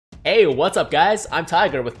Hey, what's up guys? I'm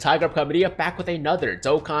Tiger with Tiger Uppercut Media, back with another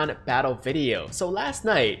Dokkan battle video. So last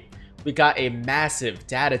night, we got a massive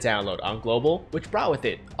data download on Global, which brought with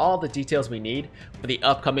it all the details we need for the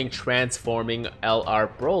upcoming transforming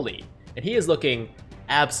LR Broly. And he is looking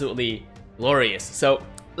absolutely glorious. So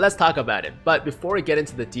let's talk about it. But before we get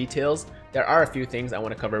into the details, there are a few things I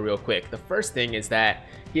want to cover real quick. The first thing is that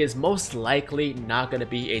he is most likely not going to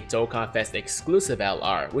be a Dokkan Fest exclusive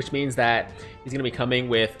LR, which means that he's going to be coming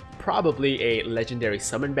with probably a legendary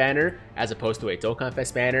summon banner as opposed to a Dokkan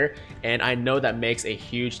Fest banner. And I know that makes a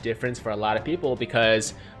huge difference for a lot of people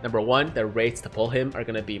because number one, the rates to pull him are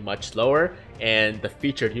going to be much lower and the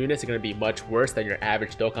featured units are going to be much worse than your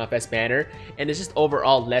average Dokkan Fest banner, and it's just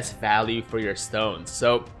overall less value for your stones.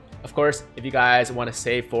 So of course, if you guys want to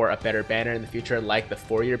save for a better banner in the future like the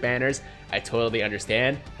 4-year banners, I totally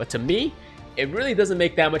understand. But to me, it really doesn't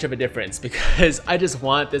make that much of a difference because I just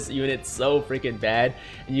want this unit so freaking bad.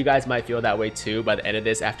 And you guys might feel that way too by the end of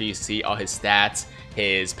this after you see all his stats,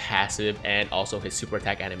 his passive, and also his super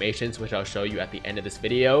attack animations, which I'll show you at the end of this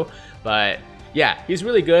video. But yeah, he's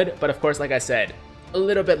really good. But of course, like I said, a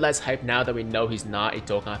little bit less hype now that we know he's not a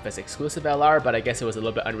Dokkan Fest exclusive LR, but I guess it was a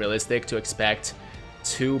little bit unrealistic to expect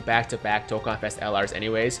 2 back-to-back Dokkan Fest LRs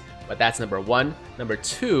anyways, but that's number one. Number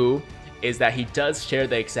two is that he does share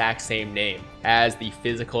the exact same name as the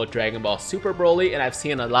physical Dragon Ball Super Broly, and I've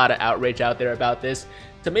seen a lot of outrage out there about this.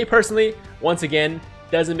 To me personally, once again,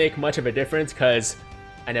 doesn't make much of a difference because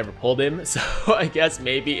I never pulled him, so I guess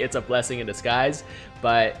maybe it's a blessing in disguise,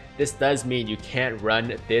 but this does mean you can't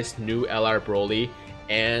run this new LR Broly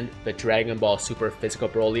and the Dragon Ball Super Physical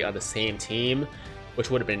Broly on the same team, which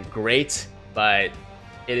would have been great, but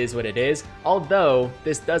it is what it is. Although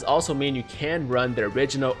this does also mean you can run the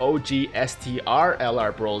original OG STR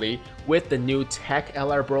LR Broly with the new Tech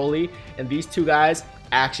LR Broly, and these two guys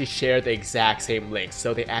actually share the exact same links,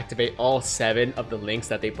 so they activate all 7 of the links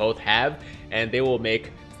that they both have, and they will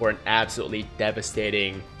make for an absolutely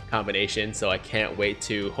devastating combination. So I can't wait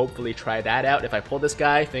to hopefully try that out. If I pull this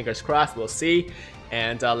guy, fingers crossed, we'll see.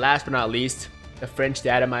 And last but not least, the French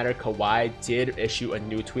data miner Kawhi did issue a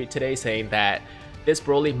new tweet today saying that this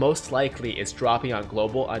Broly most likely is dropping on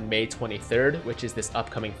Global on May 23rd, which is this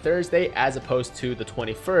upcoming Thursday, as opposed to the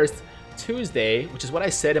 21st, Tuesday, which is what I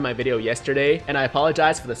said in my video yesterday. And I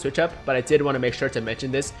apologize for the switch up, but I did want to make sure to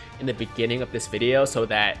mention this in the beginning of this video so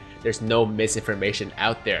that there's no misinformation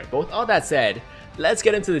out there. But with all that said, let's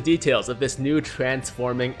get into the details of this new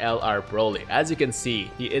transforming LR Broly. As you can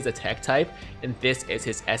see, he is a tech type, and this is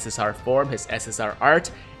his SSR form, his SSR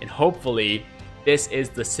art, and hopefully this is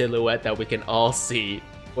the silhouette that we can all see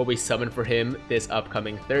when we summon for him this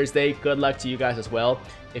upcoming Thursday. Good luck to you guys as well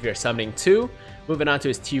if you're summoning too. Moving on to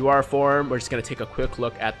his TUR form, we're just going to take a quick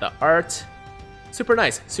look at the art. Super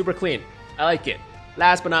nice, super clean. I like it.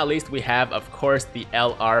 Last but not least, we have, of course, the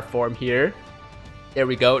LR form here. There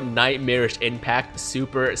we go, Nightmarish Impact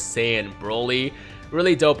Super Saiyan Broly.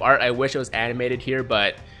 Really dope art. I wish it was animated here,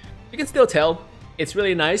 but you can still tell it's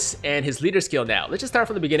really nice. And his leader skill now. Let's just start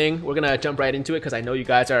from the beginning. We're gonna jump right into it because I know you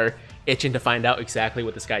guys are itching to find out exactly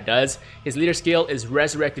what this guy does. His leader skill is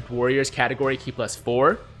Resurrected Warriors category key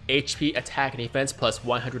 +4, HP attack and defense plus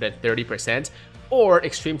 130%, or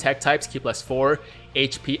Extreme Tech types key +4,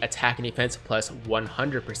 HP attack and defense plus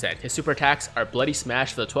 100%. His super attacks are Bloody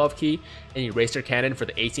Smash for the 12 key and Eraser Cannon for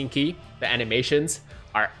the 18 key. The animations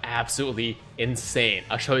are absolutely insane.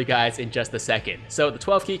 I'll show you guys in just a second. So the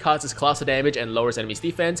 12 key causes colossal damage and lowers enemies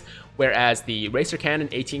defense, whereas the Eraser Cannon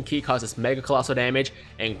 18 key causes mega colossal damage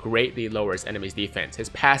and greatly lowers enemies defense. His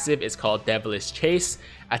passive is called Devilish Chase,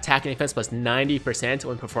 attack and defense plus 90%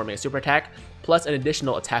 when performing a super attack, plus an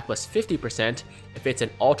additional attack plus 50% if it's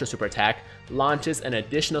an ultra super attack, launches an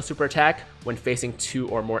additional super attack when facing 2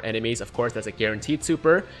 or more enemies. Of course, that's a guaranteed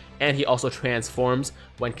super, and he also transforms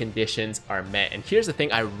when conditions are met. And here's the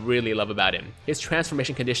thing I really love about him. His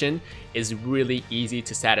transformation condition is really easy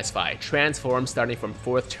to satisfy. Transform starting from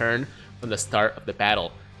 4th turn from the start of the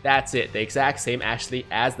battle. That's it, the exact same actually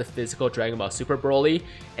as the physical Dragon Ball Super Broly,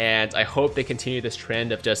 and I hope they continue this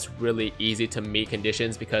trend of just really easy to meet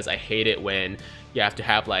conditions because I hate it when you have to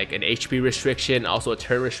have like an HP restriction, also a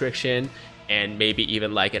turn restriction, and maybe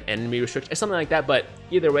even like an enemy restriction or something like that. But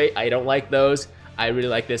either way, I don't like those. I really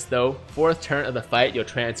like this though. 4th turn of the fight, you'll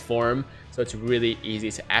transform, so it's really easy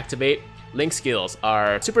to activate. Link skills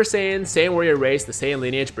are Super Saiyan, Saiyan Warrior Race, the Saiyan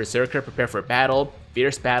Lineage, Berserker, Prepare for Battle,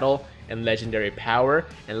 Fierce Battle, and Legendary Power.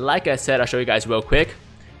 And like I said, I'll show you guys real quick.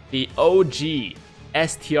 The OG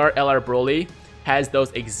STR LR Broly has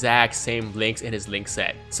those exact same links in his link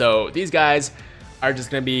set. So these guys are just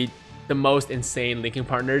going to be the most insane linking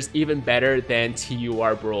partners, even better than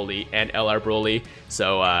TUR Broly and LR Broly.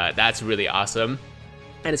 So that's really awesome.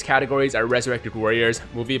 And his categories are Resurrected Warriors,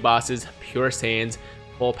 Movie Bosses, Pure Saiyans,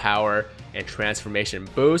 Full Power, and Transformation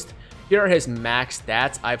Boost. Here are his max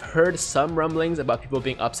stats. I've heard some rumblings about people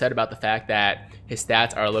being upset about the fact that his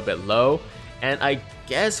stats are a little bit low. And I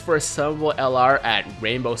guess for Sunwell LR at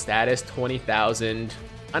Rainbow status, 20,000,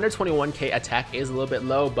 under 21k attack is a little bit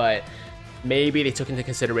low, but maybe they took into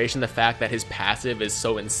consideration the fact that his passive is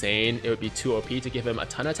so insane, it would be too OP to give him a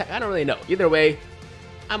ton of attack. I don't really know. Either way,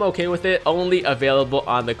 I'm okay with it. Only available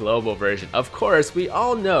on the global version. Of course, we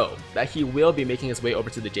all know that he will be making his way over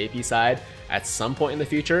to the JP side at some point in the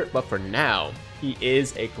future, but for now, he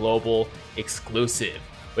is a global exclusive,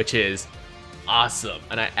 which is awesome,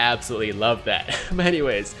 and I absolutely love that. But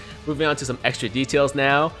anyways, moving on to some extra details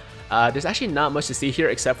now. There's actually not much to see here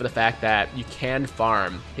except for the fact that you can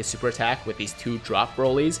farm his super attack with these 2 drop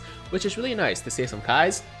Brolys, which is really nice to save some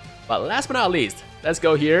Kais. But last but not least, let's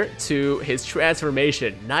go here to his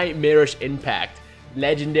transformation, Nightmarish Impact,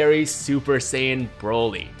 Legendary Super Saiyan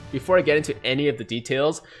Broly. Before I get into any of the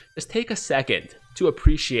details, just take a second to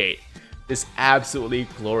appreciate this absolutely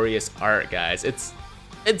glorious art, guys. It's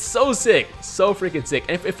so sick, so freaking sick.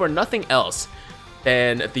 And if for nothing else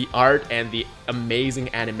than the art and the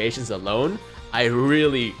amazing animations alone, I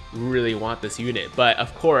really, really want this unit. But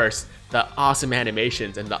of course, the awesome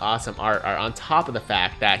animations and the awesome art are on top of the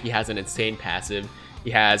fact that he has an insane passive,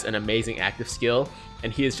 he has an amazing active skill,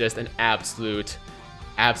 and he is just an absolute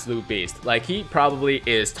beast. Like, he probably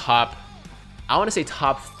is top, I want to say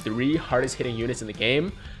top 3 hardest hitting units in the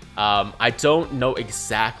game. I don't know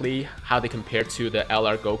exactly how they compare to the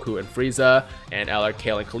LR Goku and Frieza and LR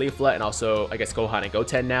Kale and Caulifla, and also I guess Gohan and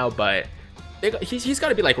Goten now, but he's got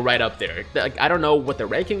to be like right up there. Like, I don't know what the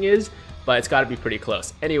ranking is, but it's got to be pretty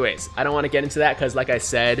close. Anyways, I don't want to get into that because, like I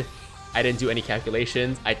said, I didn't do any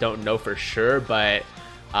calculations. I don't know for sure, but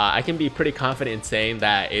I can be pretty confident in saying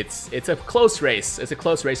that it's a close race. It's a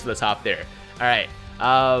close race for the top there. All right.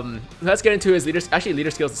 Let's get into his leader. Actually,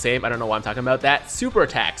 leader skills the same. I don't know why I'm talking about that. Super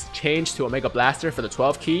attacks change to Omega Blaster for the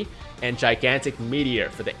 12 key and Gigantic Meteor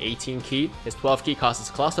for the 18 key. His 12 key causes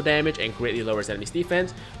colossal damage and greatly lowers enemies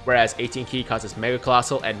defense, whereas 18 key causes Mega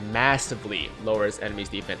Colossal and massively lowers enemies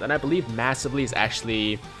defense. And I believe massively is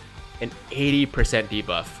actually an 80%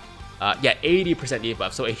 debuff. Yeah, 80%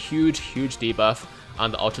 debuff. So a huge debuff on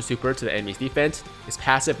the Ultra Super to the enemy's defense. His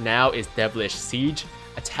passive now is Devilish Siege.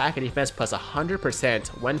 Attack and defense plus 100%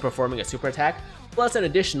 when performing a super attack, plus an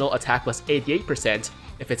additional attack plus 88%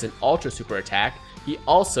 if it's an ultra super attack. He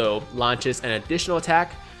also launches an additional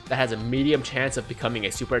attack that has a medium chance of becoming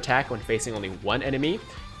a super attack when facing only 1 enemy,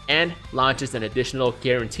 and launches an additional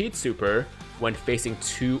guaranteed super when facing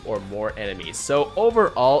 2 or more enemies. So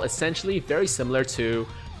overall, essentially very similar to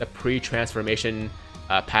the pre-transformation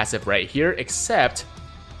passive right here, except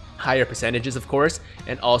higher percentages, of course,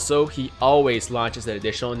 and also he always launches an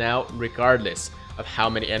additional now regardless of how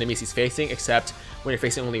many enemies he's facing, except when you're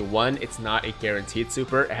facing only 1, it's not a guaranteed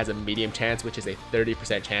super. It has a medium chance, which is a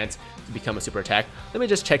 30% chance to become a super attack. Let me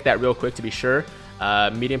just check that real quick to be sure.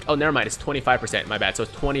 Medium, oh never mind, it's 25%, my bad. So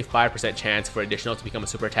it's 25% chance for additional to become a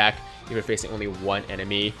super attack if you're facing only 1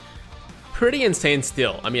 enemy. Pretty insane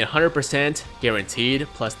still. I mean, 100% guaranteed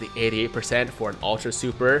plus the 88% for an ultra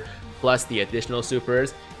super plus the additional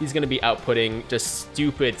supers. He's going to be outputting just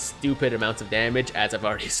stupid amounts of damage, as I've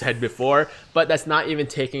already said before, but that's not even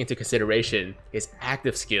taking into consideration his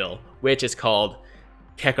active skill, which is called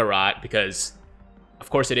Kakarot, because of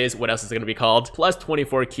course it is. What else is it going to be called? Plus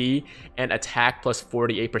 24 key and attack plus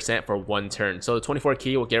 48% for 1 turn. So the 24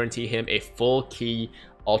 key will guarantee him a full key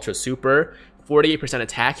ultra super. 48%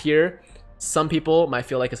 attack here. Some people might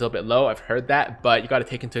feel like it's a little bit low, I've heard that, but you got to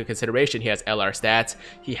take into consideration he has LR stats,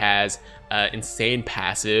 he has insane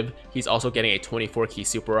passive, he's also getting a 24 key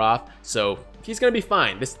super off, so he's going to be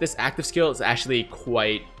fine. This active skill is actually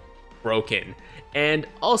quite broken. And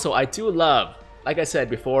also, I do love, like I said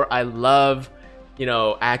before, I love, you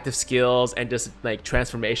know, active skills and just like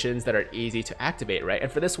transformations that are easy to activate, right?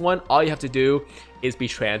 And for this one, all you have to do is be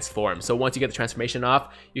transformed. So once you get the transformation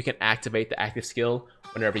off, you can activate the active skill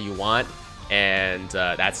whenever you want, and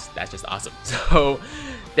that's just awesome. So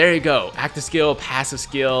there you go, active skill, passive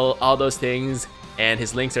skill, all those things, and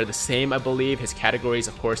his links are the same, I believe. His categories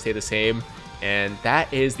of course stay the same, and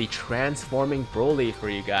that is the transforming Broly for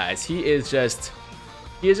you guys. He is just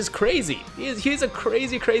crazy. He's a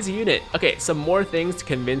crazy unit. Okay, some more things to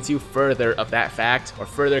convince you further of that fact, or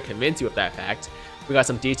further convince you of that fact. We got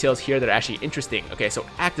some details here that are actually interesting. Okay, so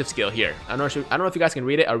active skill here. I don't know if you guys can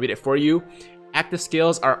read it. I'll read it for you. Active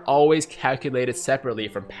skills are always calculated separately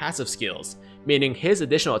from passive skills, meaning his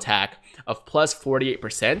additional attack of plus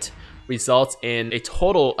 48% results in a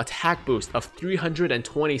total attack boost of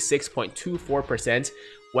 326.24%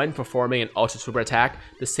 when performing an ultra super attack.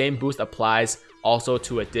 The same boost applies also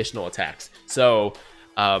to additional attacks. So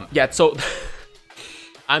yeah, so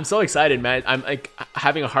I'm so excited, man. I'm like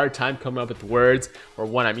having a hard time coming up with words or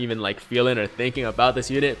what I'm even like feeling or thinking about this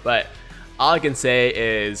unit, but all I can say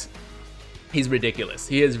is he's ridiculous.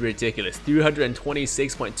 He is ridiculous.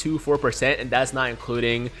 326.24%, and that's not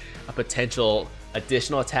including a potential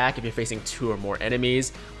additional attack if you're facing 2 or more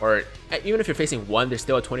enemies, or even if you're facing 1, there's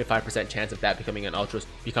still a 25% chance of that becoming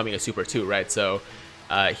a super 2, right? So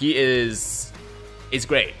he is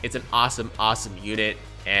great. It's an awesome unit,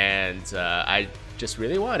 and I just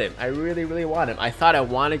really want him. I really want him. I thought I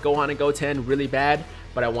wanted Gohan and Goten really bad,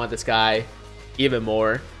 but I want this guy even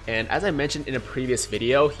more. And as I mentioned in a previous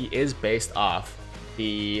video, he is based off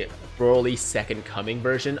the Broly Second Coming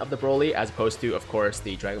version of the Broly, as opposed to, of course,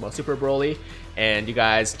 the Dragon Ball Super Broly. And you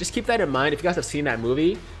guys just keep that in mind. If you guys have seen that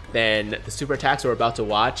movie, then the super attacks we're about to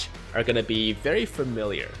watch are going to be very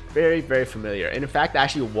familiar. Very familiar. And in fact, I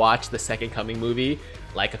actually watched the Second Coming movie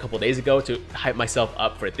like a couple days ago to hype myself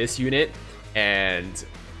up for this unit. And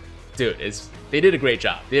dude, they did a great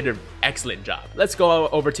job. They did an excellent job. Let's go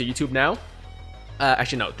over to YouTube now.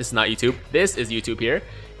 Actually, no, this is not YouTube. This is YouTube here.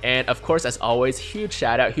 And of course, as always, huge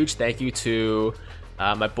shout out, huge thank you to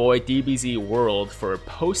my boy DBZ World for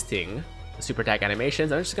posting the super attack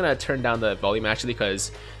animations. I'm just gonna turn down the volume actually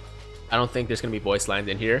because I don't think there's gonna be voice lines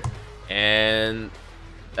in here. And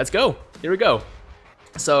let's go. Here we go.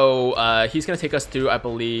 So he's gonna take us through, I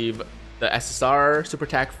believe, the SSR super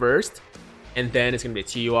attack first, and then it's gonna be a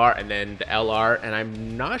TUR and then the LR. And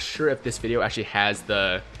I'm not sure if this video actually has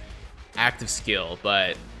the active skill,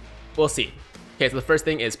 but we'll see. Okay, so the first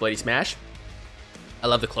thing is Bloody Smash. I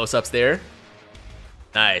love the close-ups there.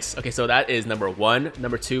 Nice. Okay, so that is number 1.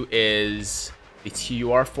 Number 2 is the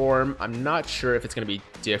TUR form. I'm not sure if it's going to be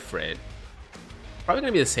different. Probably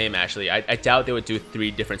going to be the same, actually. I doubt they would do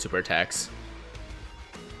 3 different super attacks.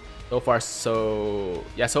 So far,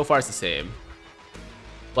 yeah, so far it's the same.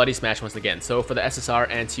 Bloody Smash once again. So for the SSR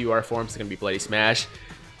and TUR forms, it's going to be Bloody Smash.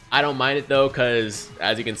 I don't mind it though, because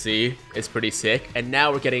as you can see, it's pretty sick. And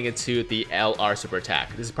now we're getting into the LR super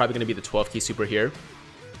attack. This is probably going to be the 12 key super here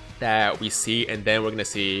that we see, and then we're going to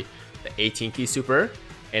see the 18 key super,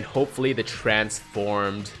 and hopefully the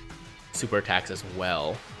transformed super attacks as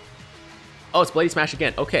well. Oh, it's Bloody Smash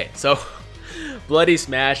again. Okay, so Bloody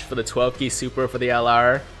Smash for the 12 key super for the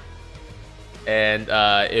LR, and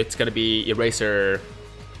it's going to be Eraser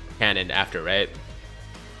Cannon after, right?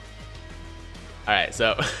 All right,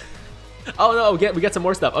 so oh no, we get some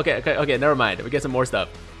more stuff. Okay, never mind. We get some more stuff.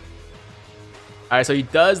 All right, so he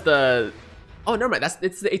does the. Oh, never mind.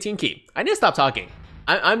 It's the 18 key. I need to stop talking.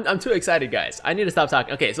 I'm too excited, guys. I need to stop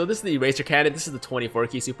talking. Okay, so this is the Eraser Cannon. This is the 24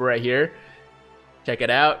 key super right here. Check it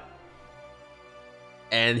out.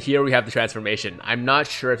 And here we have the transformation. I'm not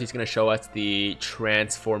sure if he's gonna show us the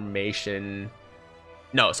transformation.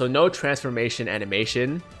 No, so no transformation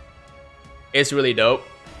animation. It's really dope.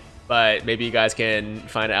 But maybe you guys can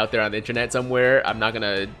find it out there on the internet somewhere. I'm not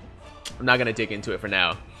gonna dig into it for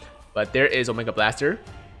now. But there is Omega Blaster.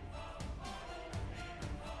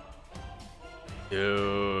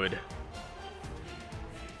 Dude.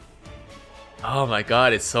 Oh my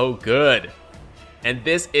god, it's so good. And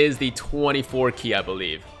this is the 24 key, I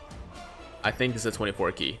believe. I think this is a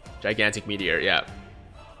 24 key. Gigantic Meteor, yeah.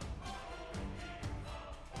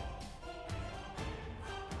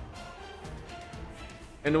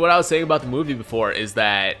 And what I was saying about the movie before is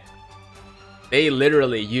that they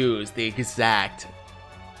literally use the exact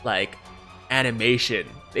animation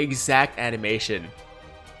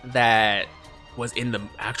that was in the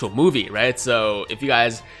actual movie, right? So if you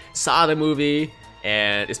guys saw the movie,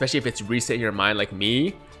 and especially if it's recent in your mind like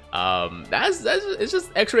me, it's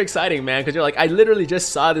just extra exciting, man, because you're like, I literally just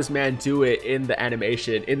saw this man do it in the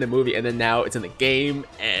animation in the movie, and then now it's in the game,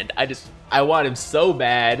 and I want him so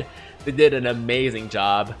bad. They did an amazing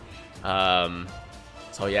job.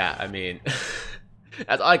 So yeah, I mean,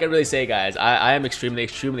 that's all I can really say, guys. I am extremely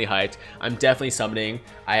hyped. I'm definitely summoning.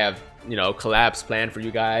 I have, you know, collabs planned for you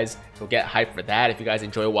guys. So get hyped for that if you guys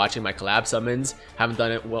enjoy watching my collab summons. Haven't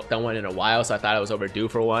done one in a while, so I thought I was overdue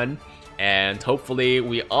for one. And hopefully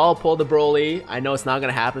we all pull the Broly. I know it's not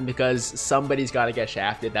gonna happen because somebody's gotta get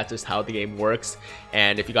shafted. That's just how the game works.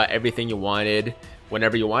 And if you got everything you wanted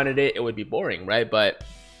whenever you wanted it, it would be boring, right? But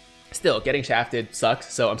still, getting shafted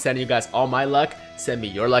sucks, so I'm sending you guys all my luck. Send me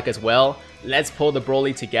your luck as well. Let's pull the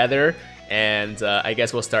Broly together, and I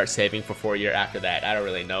guess we'll start saving for 4 year after that. I don't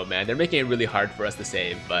really know, man. They're making it really hard for us to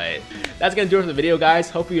save, but that's gonna do it for the video, guys.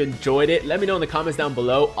 Hope you enjoyed it. Let me know in the comments down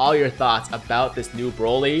below all your thoughts about this new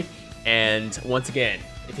Broly. And once again,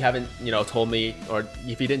 if you haven't, told me, or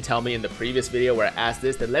if you didn't tell me in the previous video where I asked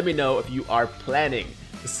this, then let me know if you are planning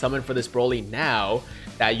to summon for this Broly now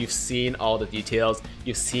that you've seen all the details,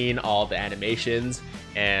 you've seen all the animations,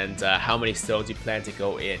 and how many stones you plan to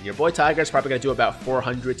go in. Your boy Tiger is probably going to do about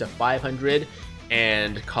 400 to 500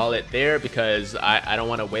 and call it there, because I don't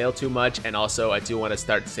want to wail too much, and also I do want to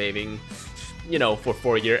start saving, for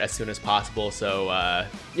 4 year as soon as possible. So, I'm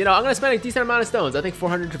going to spend a decent amount of stones. I think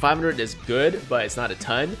 400 to 500 is good, but it's not a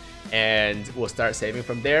ton, and we'll start saving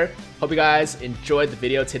from there. Hope you guys enjoyed the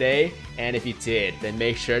video today, and if you did, then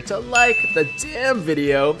make sure to like the damn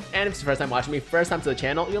video. And if it's the first time watching me, first time to the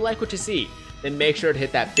channel, you like what you see, then make sure to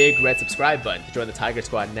hit that big red subscribe button to join the Tiger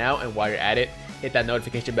Squad now. And while you're at it, hit that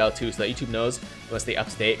notification bell too, so that YouTube knows you want to stay up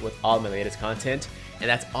to date with all my latest content. And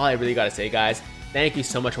that's all I really got to say, guys. Thank you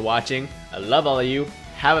so much for watching. I love all of you.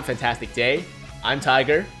 Have a fantastic day. I'm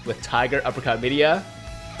Tiger with Tiger Uppercut Media,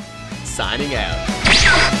 signing out.